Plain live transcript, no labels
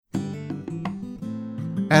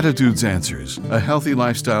Attitudes Answers, a healthy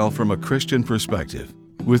lifestyle from a Christian perspective,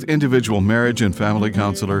 with individual marriage and family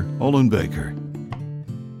counselor Olin Baker.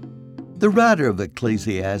 The writer of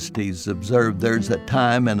Ecclesiastes observed there's a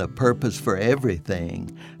time and a purpose for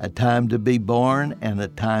everything, a time to be born and a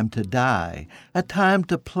time to die, a time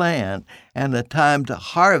to plant and a time to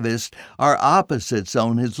harvest are opposites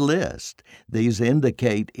on his list. These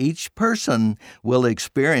indicate each person will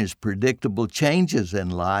experience predictable changes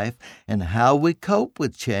in life, and how we cope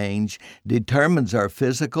with change determines our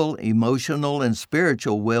physical, emotional, and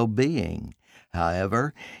spiritual well-being.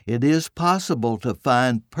 However, it is possible to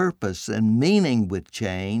find purpose and meaning with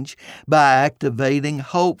change by activating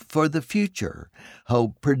hope for the future.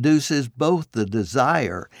 Hope produces both the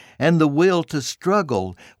desire and the will to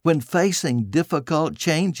struggle when facing difficult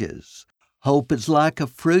changes. Hope is like a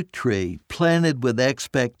fruit tree planted with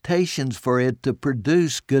expectations for it to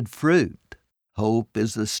produce good fruit. Hope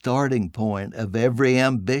is the starting point of every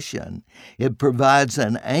ambition. It provides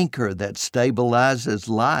an anchor that stabilizes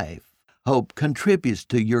life. Hope contributes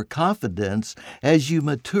to your confidence as you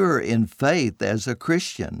mature in faith as a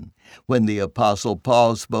Christian. When the Apostle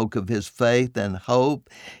Paul spoke of his faith and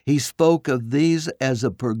hope, he spoke of these as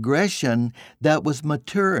a progression that was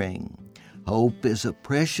maturing. Hope is a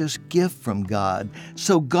precious gift from God,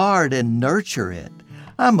 so guard and nurture it.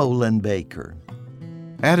 I'm Olin Baker.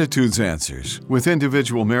 Attitudes Answers, with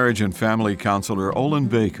individual marriage and family counselor Olin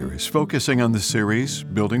Baker, is focusing on the series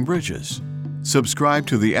Building Bridges. Subscribe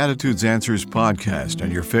to the Attitudes Answers podcast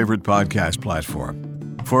on your favorite podcast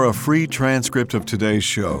platform. For a free transcript of today's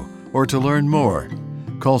show or to learn more,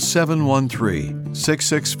 call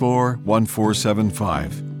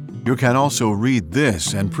 713-664-1475. You can also read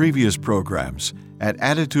this and previous programs at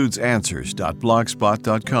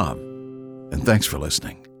attitudesanswers.blogspot.com. And thanks for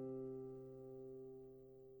listening.